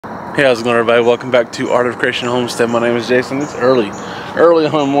Hey, how's it going, everybody? Welcome back to Art of Creation Homestead. My name is Jason. It's early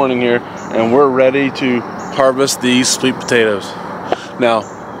in the morning here, and we're ready to harvest these sweet potatoes. Now,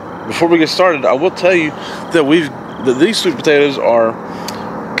 before we get started, I will tell you that these sweet potatoes are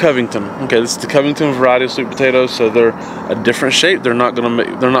Covington. Okay, this is the Covington variety of sweet potatoes, so they're a different shape. They're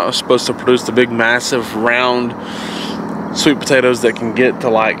not supposed to produce the big, massive, round sweet potatoes that can get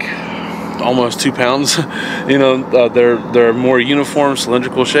to like almost 2 pounds. You know, they're more uniform,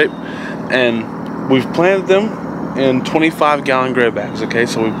 cylindrical shape, and we've planted them in 25-gallon grow bags. Okay,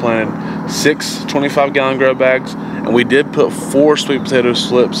 so we planted 6 25-gallon grow bags, and we did put 4 sweet potato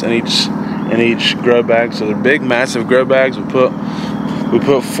slips in each grow bag. So they're big, massive grow bags. We put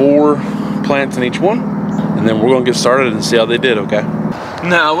 4 plants in each one, and then we're gonna get started and see how they did. Okay.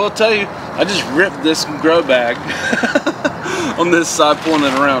 Now I will tell you, I just ripped this grow bag on this side, pulling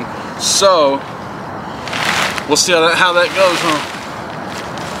it around. So we'll see how that goes, huh?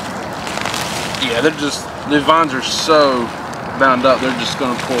 Yeah, the vines are so bound up, they're just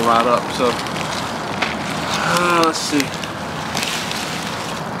gonna pull right up. So let's see.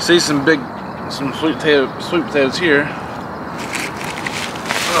 See some sweet potatoes here.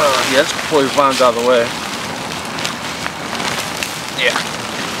 Yeah, let's pull these vines out of the way. Yeah.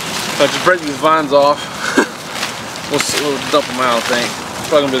 If I just break these vines off, we'll dump them out, I think. It's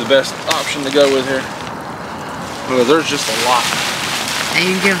probably gonna be the best option to go with here. Well, there's just a lot. And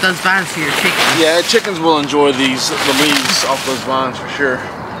you can give those vines to your chickens. Yeah, chickens will enjoy the leaves off those vines for sure.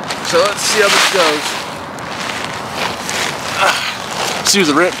 So let's see how this goes. See,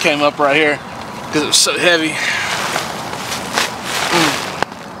 the rip came up right here because it was so heavy.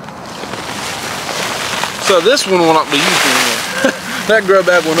 So this one will not be used anymore. That grow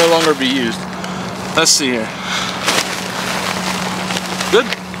bag will no longer be used. Let's see here. Good.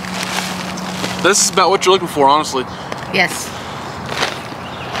 This is about what you're looking for, honestly. Yes.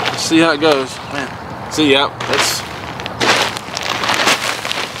 Let's see how it goes. Man. See, yeah,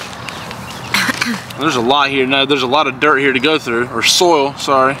 there's a lot here. Now, there's a lot of dirt here to go through, or soil,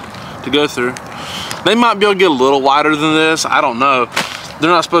 sorry, to go through. They might be able to get a little wider than this. I don't know. They're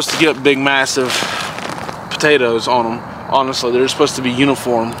not supposed to get big, massive potatoes on them. Honestly, they're supposed to be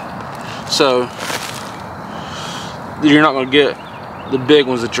uniform. So you're not going to get the big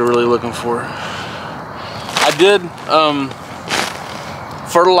ones that you're really looking for. I did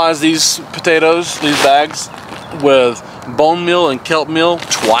fertilize these potatoes, these bags, with bone meal and kelp meal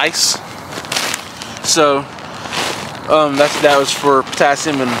twice. So that was for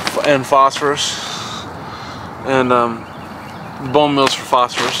potassium and phosphorus, and bone meal's for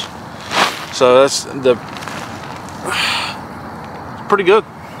phosphorus. So that's pretty good,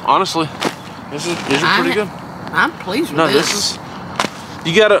 honestly. These are pretty good. I'm pleased with this.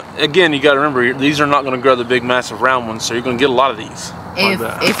 You gotta remember, these are not gonna grow the big, massive, round ones, so you're gonna get a lot of these.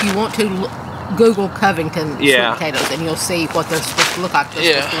 If you want to Google Covington sweet potatoes, and you'll see what they're supposed to look like.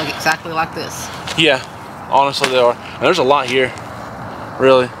 They're supposed to look exactly like this. Yeah, honestly they are. And there's a lot here,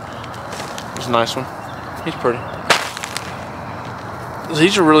 really. There's a nice one. He's pretty.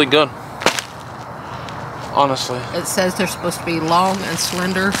 These are really good, honestly. It says they're supposed to be long and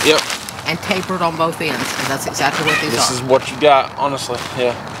slender. Yep. And tapered on both ends, and that's exactly what these are. This is what you got, honestly.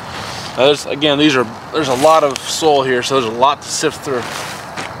 Yeah. Now there's a lot of soil here, so there's a lot to sift through.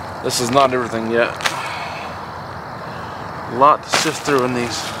 This is not everything yet. A lot to sift through in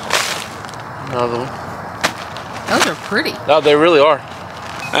these. Another one. Those are pretty. No, they really are.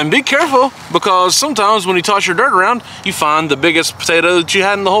 And be careful, because sometimes when you toss your dirt around, you find the biggest potato that you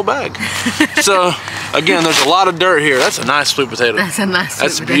had in the whole bag. So, again, there's a lot of dirt here. That's a nice sweet potato. That's a nice sweet potato.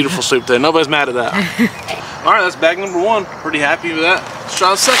 That's a beautiful sweet potato. Nobody's mad at that. All right, that's bag number 1. Pretty happy with that. Let's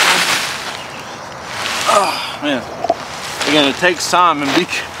try the second one. Oh, man. Again, it takes time, and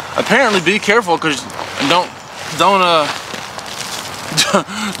apparently be careful, because don't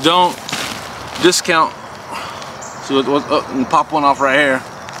discount. See and pop one off right here.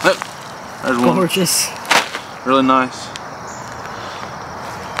 There's one. Gorgeous. Really nice.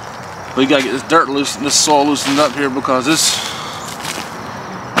 But you gotta get this dirt loosened, this soil loosened up here, because it's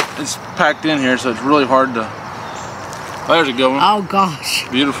packed in here, so it's really hard to. Oh, there's a good one. Oh gosh.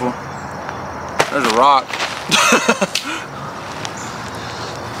 Beautiful. There's a rock.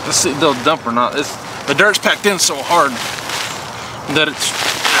 Let's see if they'll dump or not. The dirt's packed in so hard that it's.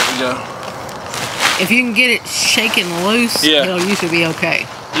 There we go. If you can get it shaken loose, it'll usually be okay.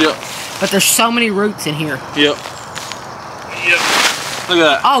 Yep. But there's so many roots in here. Yep. Yep. Look at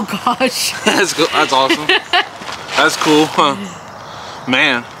that. Oh gosh. That's cool. That's awesome. That's cool, huh?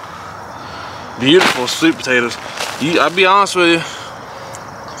 Man. Beautiful sweet potatoes. I'll be honest with you,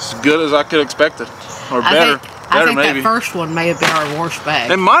 as good as I could expect it, or better. I think that first one may have been our worst bag.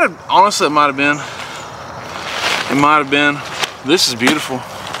 It might have, honestly, it might have been. It might have been. This is beautiful.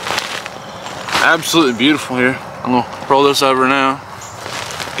 Absolutely beautiful here. I'm gonna roll this over now.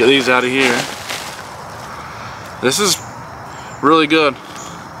 Get these out of here. This is really good.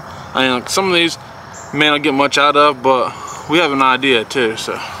 I mean, like, some of these may not get much out of, but we have an idea too,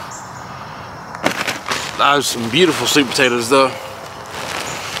 so. I have some beautiful sweet potatoes though.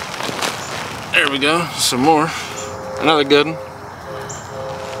 There we go, some more. Another good one.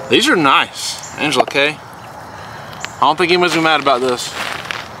 These are nice, Angela K. I don't think anybody's gonna be mad about this.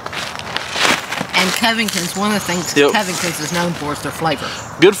 And Covington's, one of the things Covington's is known for is their flavor.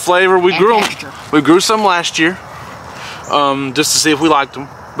 Good flavor. We grew some last year, just to see if we liked them,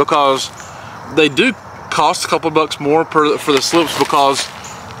 because they do cost a couple bucks more for the slips, because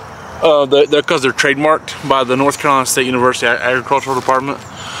they're trademarked by the North Carolina State University Agricultural Department.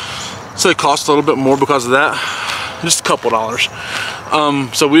 So they cost a little bit more because of that, just a couple dollars.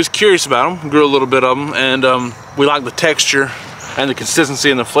 So we was curious about them, grew a little bit of them, and we like the texture and the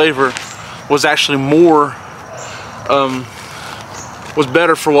consistency and the flavor was actually more, was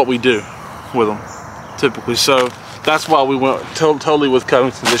better for what we do with them, typically. So that's why we went totally with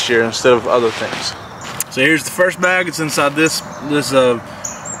Covington this year instead of other things. So here's the first bag. It's inside this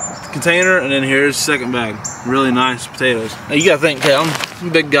container, and then here's the second bag. Really nice potatoes. Now you gotta think, okay, I'm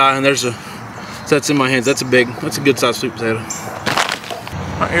a big guy, and there's a, so that's in my hands. That's a good sized sweet potato.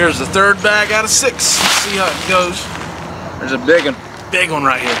 All right, here's the third bag out of 6. Let's see how it goes. There's a big one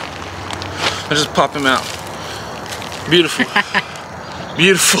right here. I just pop him out. Beautiful.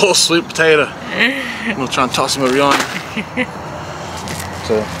 Beautiful sweet potato. I'm gonna try and toss him over yonder.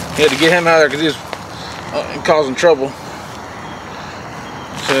 So we had to get him out of there because he was causing trouble.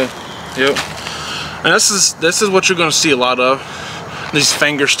 So, yep. And this is what you're gonna see a lot of. These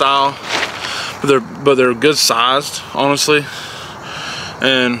finger style, but they're good sized, honestly.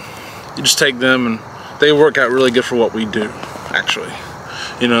 And you just take them, and they work out really good for what we do, actually.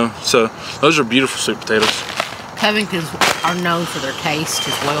 You know, so those are beautiful sweet potatoes. Covingtons are known for their taste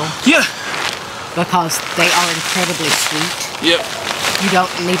as well. Yeah. Because they are incredibly sweet. Yep. You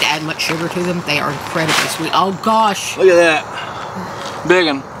don't need to add much sugar to them. They are incredibly sweet. Oh gosh. Look at that. Big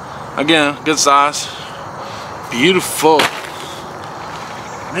one. Again, good size. Beautiful.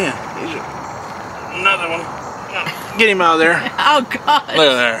 Man, these are another one. Get him out of there. Oh gosh. Look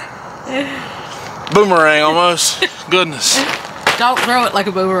at there. Boomerang almost. Goodness. Don't throw it like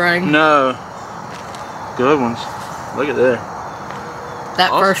a boomerang. No. Good ones. Look at there. That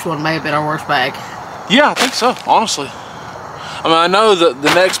first one may have been our worst bag. Yeah, I think so, honestly. I mean, I know that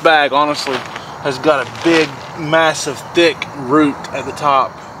the next bag, honestly, has got a big, massive, thick root at the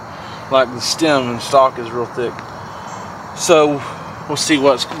top. Like the stem and stalk is real thick. So, we'll see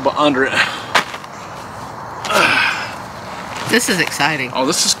what's under it. This is exciting. Oh,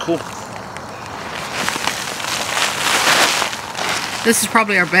 this is cool. This is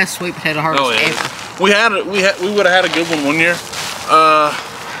probably our best sweet potato harvest ever. We would have had a good one year.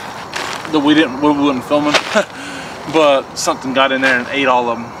 That we wouldn't film it. But something got in there and ate all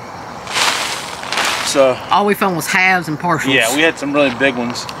of them. So all we filmed was halves and partials. Yeah, we had some really big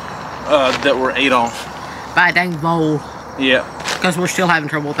ones that were ate off by a dang vole. Yeah. Because we're still having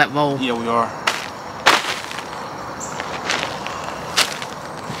trouble with that vole. Yeah, we are.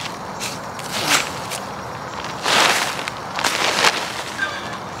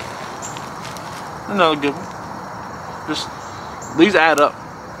 Another good one. Just these add up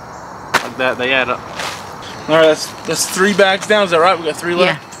like that. They add up. All right, that's 3 bags down. Is that right? We got 3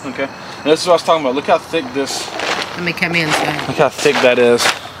 left. Yeah. Okay. And this is what I was talking about. Look how thick this. Let me come in. Look how thick that is.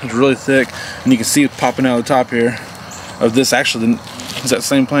 It's really thick, and you can see it popping out of the top here. Of this, actually, is that the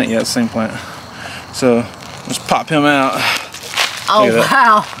same plant? Yeah, it's the same plant. So let's pop him out. Oh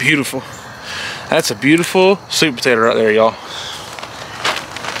wow! Beautiful. That's a beautiful sweet potato right there, y'all.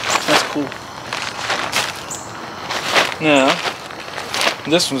 That's cool. Now,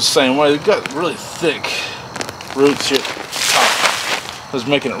 this one's the same way. They've got really thick roots here at the top. That's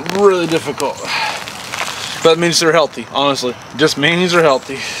making it really difficult. But that means they're healthy, honestly. Just means they're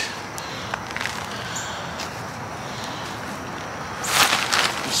healthy.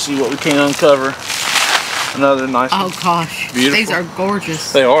 Let's see what we can uncover. Another nice one. Oh gosh. Beautiful. These are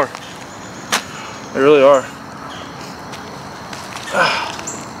gorgeous. They are. They really are.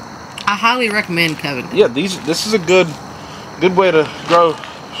 I highly recommend Covington. Yeah, this is a good way to grow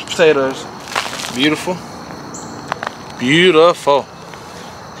potatoes. Beautiful. Beautiful.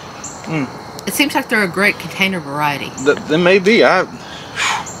 It seems like they're a great container variety. They may be.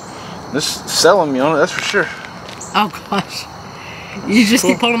 This selling me on it, that's for sure. Oh gosh. You just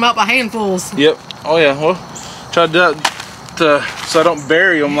keep pulling them out by handfuls. Yep. Oh yeah. Well, Try to do that so I don't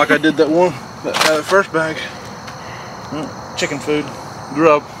bury them like I did that first bag. Chicken food,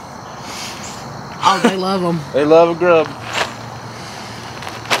 grub. Oh, they love them. They love a grub.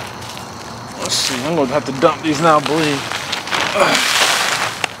 Let's see, I'm gonna have to dump these now, I believe.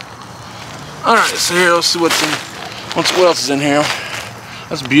 All right, so here, let's see what else is in here.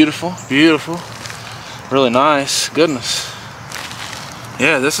 That's beautiful, beautiful, really nice. Goodness.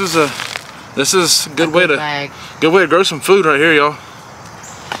 Yeah, this is a good way to grow some food right here, y'all.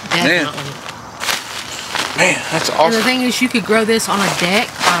 Definitely. Man, that's awesome. And the thing is, you could grow this on a deck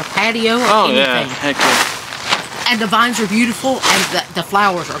or a patio or anything. Yeah, heck yeah. And the vines are beautiful, and the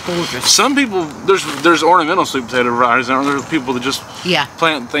flowers are gorgeous. Some people, there's ornamental sweet potato varieties, aren't there? People that just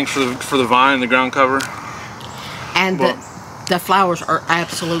plant things for the vine, the ground cover. And the flowers are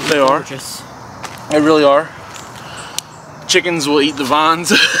absolutely gorgeous. They really are. Chickens will eat the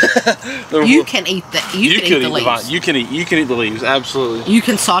vines. You can eat the leaves. You can eat the leaves. Absolutely. You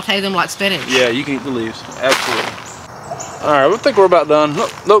can saute them like spinach. Yeah, you can eat the leaves. Absolutely. All right, I think we're about done.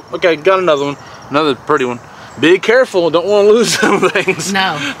 Nope. Okay, got another one. Another pretty one. Be careful. Don't want to lose some things.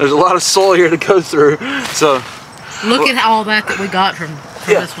 No. There's a lot of soil here to go through. So. Look at all that we got from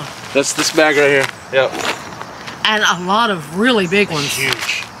this one. That's this bag right here. Yep. And a lot of really big ones.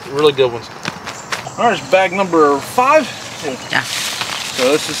 Huge. Really good ones. All right, it's bag number 5. Yeah. So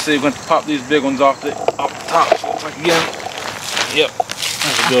let's just see. We're going to pop these big ones off the top. So it's like again. Yep.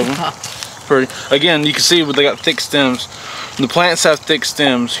 That's a good one. Pretty. Again, you can see they got thick stems. When the plants have thick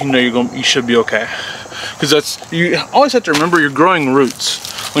stems, you know you should be okay. Because you always have to remember you're growing roots.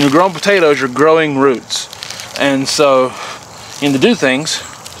 When you're growing potatoes, you're growing roots. And so you need to do things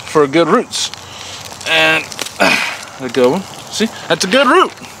for good roots. And a good one. See, that's a good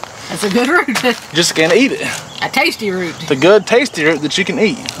root. That's a good root. You just can't eat it. A tasty root. It's a good, tasty root that you can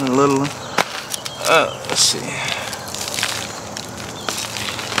eat. A little. Let's see.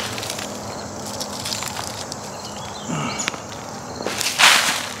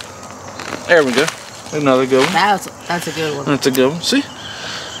 There we go. Another good one. That's a good one. That's a good one. See?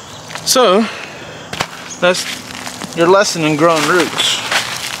 So, that's your lesson in growing roots.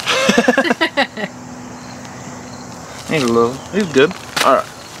 He's a little. He's good. All right.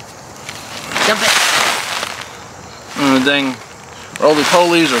 Jump it. Dang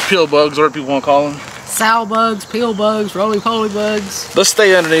roly-polies or peel bugs, whatever people want to call them. Sow bugs, peel bugs, roly-poly bugs. Let's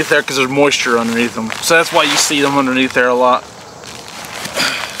stay underneath there because there's moisture underneath them. So that's why you see them underneath there a lot.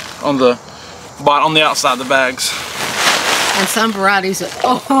 On the outside of the bags. And some varieties,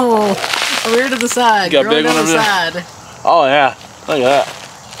 over here to the side. You got big one over there? Side. Oh yeah, look at that.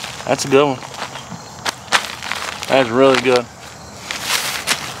 That's a good one. That's really good.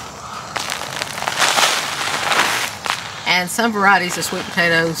 And some varieties of sweet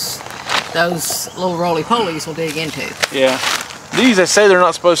potatoes, those little roly-polies will dig into. Yeah. These, they say they're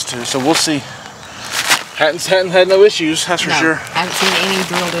not supposed to, so we'll see. Hadn't had no issues, that's for sure. Haven't seen any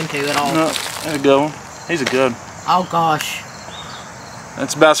drilled into at all. No, that's a good one. He's a good. Oh gosh.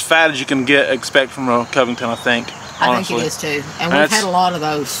 That's about as fat as you can expect from a Covington, I think. Honestly. I think it is too. And we've had a lot of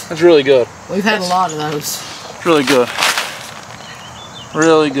those. That's really good. We've had a lot of those. It's really good.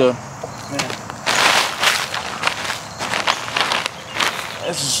 Really good. Man.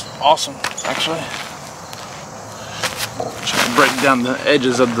 This is awesome, actually. Just break down the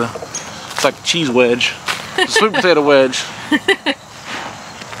edges of it's like a cheese wedge. It's a sweet potato wedge.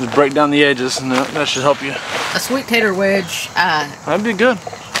 Just break down the edges and that should help you. A sweet potato wedge. That'd be good.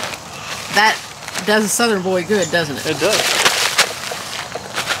 That does a Southern boy good, doesn't it? It does.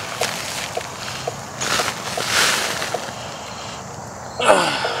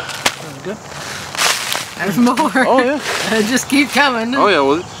 Good. There's more. Oh yeah. Just keep coming. Oh yeah.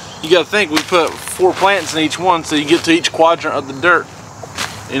 Well, you got to think we put 4 plants in each one, so you get to each quadrant of the dirt.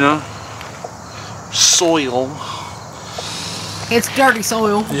 You know, soil. It's dirty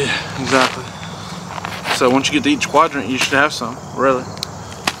soil. Yeah, exactly. So once you get to each quadrant, you should have some. Really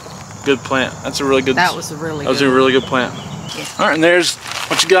good plant. That's a really good. That was a really good plant. Yeah. All right, and there's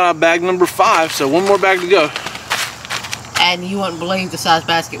what you got out of bag number 5. So one more bag to go. And you wouldn't believe the size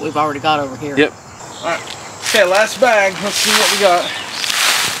basket we've already got over here. Yep. All right. Okay, last bag. Let's see what we got.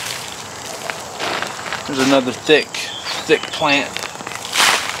 There's another thick plant.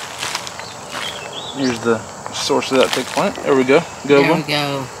 Here's the source of that thick plant. There we go. Good one.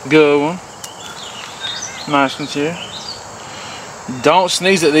 There we go. Good one. Nice ones here. Don't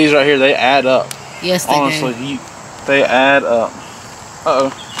sneeze at these right here. They add up. Yes, they honestly, do. They add up.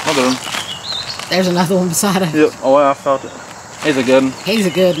 Uh-oh. Another one. There's another one beside it. Yep. Oh, I felt it. He's a good one. He's a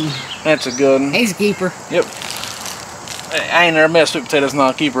good one. That's a good one. He's a keeper. Yep. I ain't never met a sweet potato that's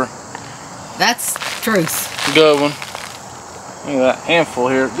not a keeper. That's truth. Good one. Look at that handful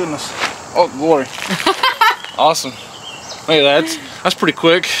here. Goodness. Oh, glory. Awesome. Look at that. That's pretty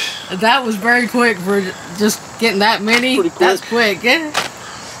quick. That was very quick for just getting that many. Pretty quick. That's quick. Yeah.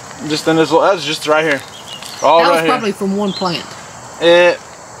 Just in this little, that's just right here. All that right was here. probably from one plant.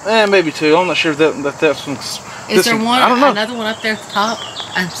 Maybe two. I'm not sure if that's from. Is there one? I don't know. Another one up there at the top?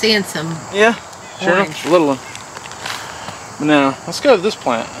 I'm seeing some. Yeah, sure orange. enough, a little one. But now, let's go to this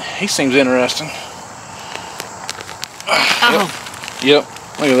plant. He seems interesting. Oh. Yep.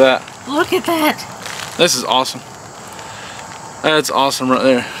 Look at that. Look at that. This is awesome. That's awesome right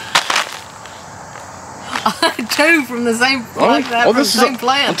there. Two from the same like that from the same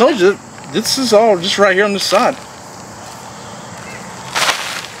plant. I told you, this is all just right here on this side.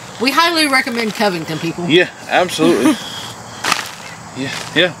 We highly recommend Covington, people. Yeah, absolutely.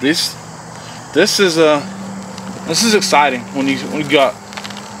 yeah. This is exciting when you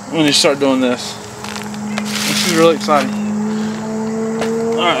start doing this. This is really exciting.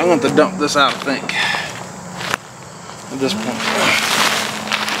 All right, I'm going to have to dump this out, I think. At this point.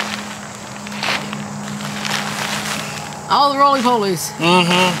 All the roly-polies.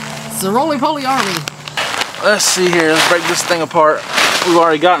 It's the roly-poly army. Let's see here. Let's break this thing apart. We've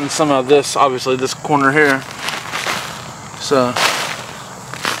already gotten some of this, obviously, this corner here. So,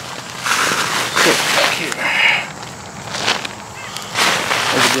 put it back here.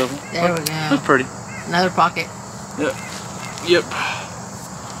 There's a good one. There we go. That's pretty. Another pocket. Yep.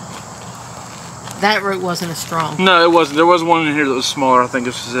 That root wasn't as strong. No, it wasn't. There was one in here that was smaller. I think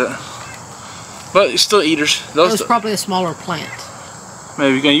this is it. But it's still eaters. It was probably a smaller plant.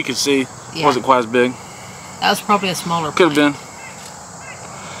 Maybe you can see. Yeah. Wasn't quite as big. That was probably a smaller Could plant. have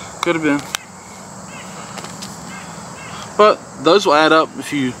been. Could have been. But those will add up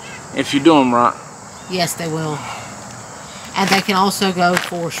if you do them right. Yes, they will. And they can also go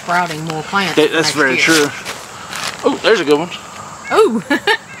for sprouting more plants. That's very true. Oh, there's a good one. Oh.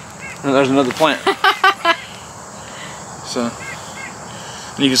 And there's another plant. So,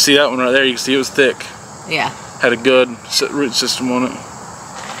 you can see that one right there. You can see it was thick. Yeah. Had a good root system on it.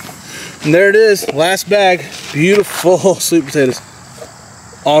 And there it is, last bag. Beautiful sweet potatoes.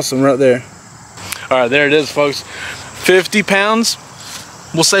 Awesome right there. All right, there it is, folks. 50 pounds.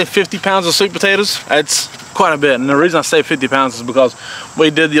 We'll say 50 pounds of sweet potatoes. That's quite a bit. And the reason I say 50 pounds is because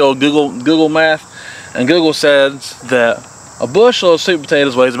we did the old Google math, and Google says that a bushel of sweet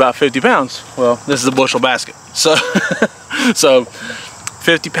potatoes weighs about 50 pounds. Well, this is a bushel basket. So, so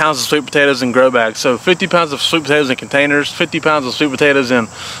 50 pounds of sweet potatoes in grow bags. So 50 pounds of sweet potatoes in containers, 50 pounds of sweet potatoes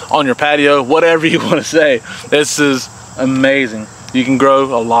on your patio, whatever you want to say. This is amazing. You can grow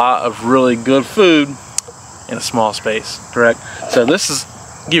a lot of really good food in a small space, correct? So this is,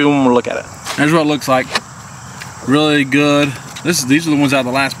 give you one more look at it. Here's what it looks like. Really good. These are the ones out of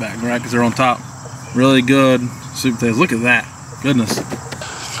the last bag, right? Because they're on top. Really good sweet potatoes. Look at that. Goodness.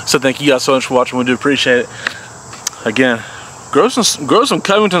 So thank you guys so much for watching. We do appreciate it. Again, grow some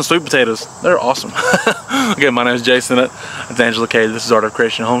Covington sweet potatoes. They're awesome. Again, my name is Jason at Angela Cave. This is Art of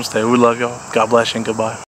Creation Homestead. We love y'all. God bless you and goodbye.